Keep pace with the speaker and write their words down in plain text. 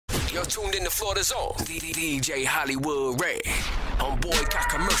You're tuned in to Florida's own DJ Hollywood Ray on Boycott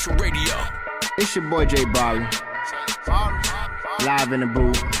Commercial Radio. It's your boy Jabari, live in the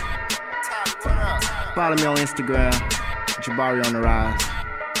booth. Follow me on Instagram, JabariOnDaRise.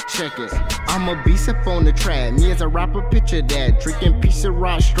 Check it. I'm a beast up on the track. Me as a rapper, picture that. Drinking piece of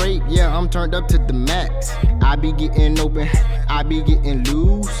rock straight. Yeah, I'm turned up to the max. I be getting open, I be getting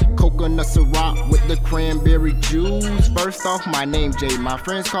loose. Coconut syrup with the cranberry juice. First off, my name Jay. My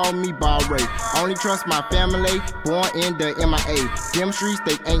friends call me Ray. Only trust my family. Born in the MIA. Them streets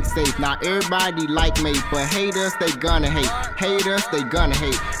they ain't safe. Not everybody like me, but haters they gonna hate. Haters they gonna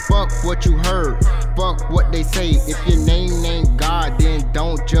hate. Fuck what you heard. Fuck what they say. If your name ain't God, then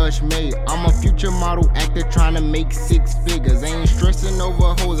don't judge me. I'm a future model actor trying to make 6 figures. Ain't stressing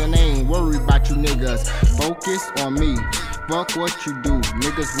over hoes and ain't worried about you niggas. Focus on me. Fuck what you do.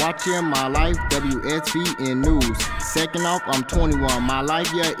 Niggas watching my life, WSVN News. Second off, I'm 21. My life,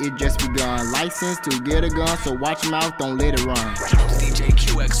 yeah, it just begun. License to get a gun, so watch your mouth, don't let it run. DJ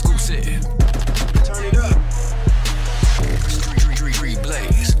Q exclusive. Turn it up. Street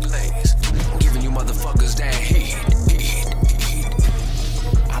blaze. Giving you motherfuckers that heat.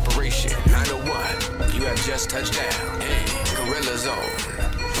 Operation 901. You have just touched down. Hey, Gorilla Zone.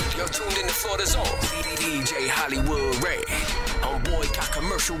 You're tuned in to Florida's own DJ Hollywood Ray on Boycott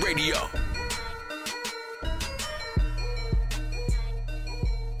Commercial Radio.